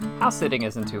House sitting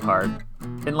isn't too hard,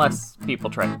 unless people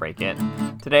try to break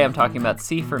in. Today I'm talking about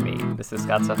C for Me. This is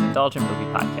Scott's Self-Indulgent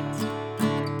Movie Podcast.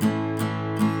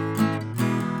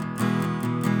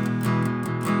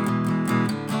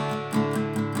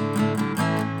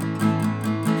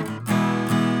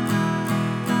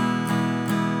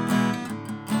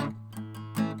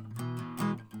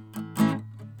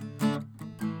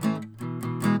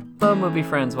 Hello movie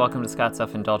friends, welcome to Scott's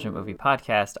Self-Indulgent Movie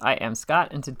Podcast. I am Scott,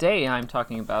 and today I'm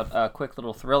talking about a quick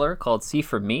little thriller called C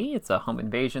for Me. It's a home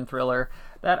invasion thriller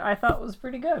that I thought was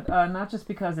pretty good. Not just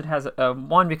because it has,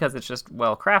 because it's just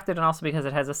well crafted, and also because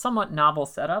it has a somewhat novel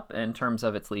setup in terms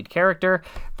of its lead character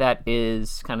that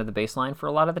is kind of the baseline for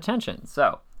a lot of the tension.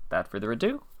 So, without further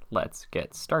ado, let's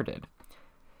get started.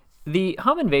 The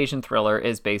home invasion thriller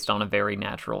is based on a very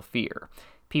natural fear.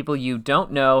 People you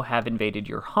don't know have invaded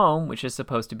your home, which is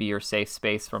supposed to be your safe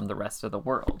space from the rest of the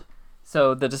world.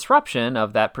 So the disruption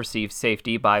of that perceived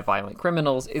safety by violent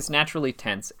criminals is naturally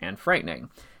tense and frightening.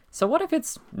 So what if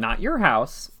it's not your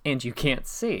house and you can't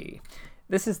see?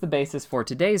 This is the basis for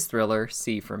today's thriller,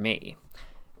 C for Me.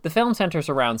 The film centers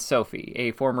around Sophie,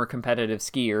 a former competitive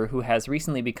skier who has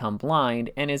recently become blind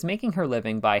and is making her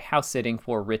living by house-sitting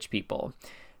for rich people.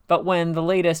 But when the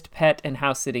latest pet and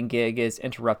house-sitting gig is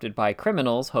interrupted by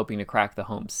criminals hoping to crack the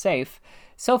home safe,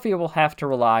 Sophie will have to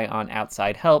rely on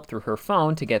outside help through her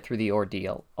phone to get through the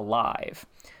ordeal alive.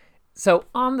 So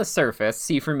on the surface,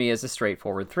 C for Me is a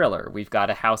straightforward thriller. We've got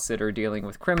a house-sitter dealing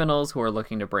with criminals who are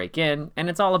looking to break in, and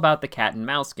it's all about the cat and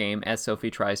mouse game as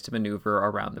Sophie tries to maneuver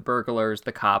around the burglars,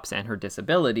 the cops, and her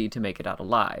disability to make it out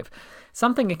alive.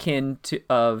 Something akin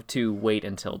to Wait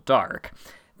Until Dark.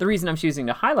 The reason I'm choosing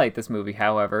to highlight this movie,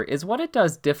 however, is what it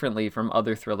does differently from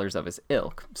other thrillers of its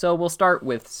ilk. So we'll start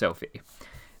with Sophie.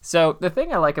 So the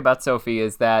thing I like about Sophie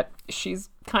is that she's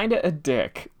kinda a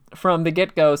dick. From the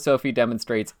get-go, Sophie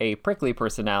demonstrates a prickly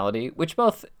personality, which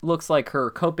both looks like her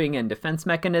coping and defense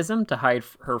mechanism to hide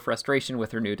her frustration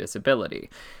with her new disability.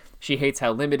 She hates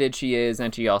how limited she is,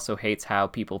 and she also hates how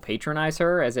people patronize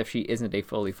her as if she isn't a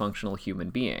fully functional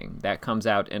human being. That comes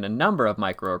out in a number of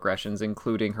microaggressions,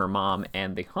 including her mom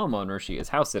and the homeowner she is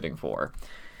house-sitting for.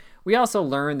 We also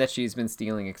learn that she's been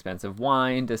stealing expensive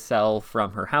wine to sell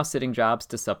from her house-sitting jobs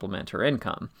to supplement her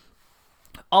income.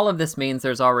 All of this means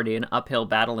there's already an uphill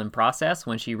battle in process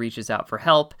when she reaches out for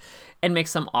help and makes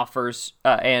some offers,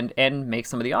 and makes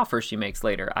some of the offers she makes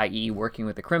later, i.e. working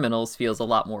with the criminals feels a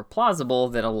lot more plausible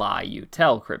than a lie you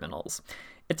tell criminals.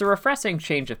 It's a refreshing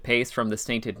change of pace from the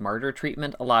sainted martyr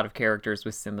treatment a lot of characters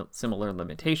with similar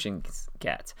limitations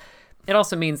get. It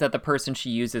also means that the person she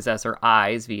uses as her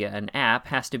eyes via an app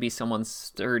has to be someone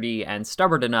sturdy and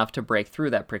stubborn enough to break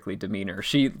through that prickly demeanor.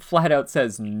 She flat out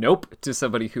says nope to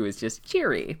somebody who is just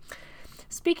cheery.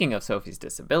 Speaking of Sophie's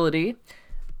disability,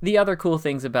 the other cool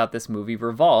things about this movie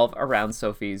revolve around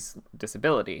Sophie's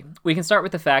disability. We can start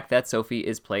with the fact that Sophie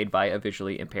is played by a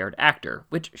visually impaired actor,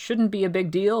 which shouldn't be a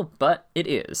big deal, but it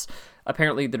is.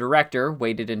 Apparently, the director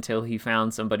waited until he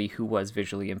found somebody who was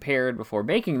visually impaired before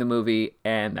making the movie,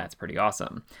 and that's pretty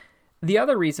awesome. The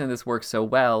other reason this works so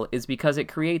well is because it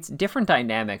creates different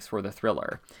dynamics for the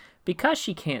thriller. Because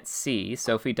she can't see,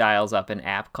 Sophie dials up an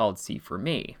app called C for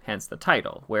Me, hence the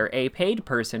title, where a paid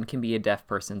person can be a deaf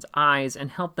person's eyes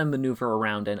and help them maneuver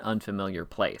around an unfamiliar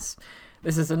place.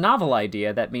 This is a novel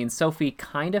idea that means Sophie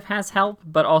kind of has help,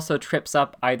 but also trips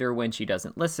up either when she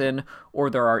doesn't listen, or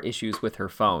there are issues with her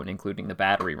phone, including the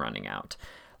battery running out.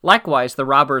 Likewise, the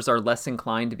robbers are less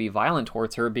inclined to be violent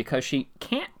towards her because she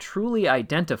can't truly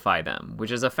identify them, which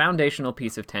is a foundational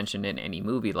piece of tension in any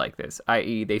movie like this,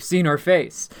 i.e. they've seen her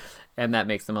face, and that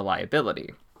makes them a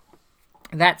liability.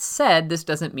 That said, this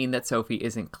doesn't mean that Sophie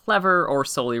isn't clever or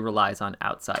solely relies on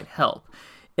outside help.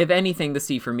 If anything, the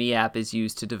C for Me app is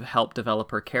used to help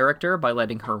develop her character by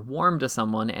letting her warm to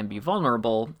someone and be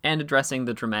vulnerable, and addressing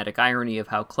the dramatic irony of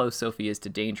how close Sophie is to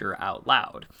danger out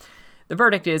loud. The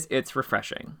verdict is, it's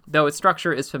refreshing. Though its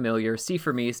structure is familiar, C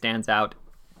for Me stands out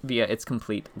via its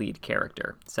complete lead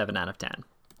character. 7 out of 10.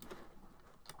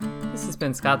 This has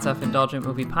been Scott's Self-Indulgent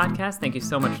Movie Podcast. Thank you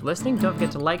so much for listening. Don't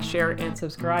forget to like, share, and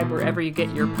subscribe wherever you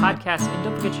get your podcasts. And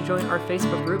don't forget to join our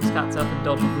Facebook group, Scott's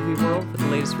Self-Indulgent Movie World, for the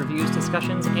latest reviews,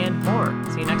 discussions, and more.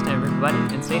 See you next time, everybody,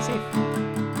 and stay safe.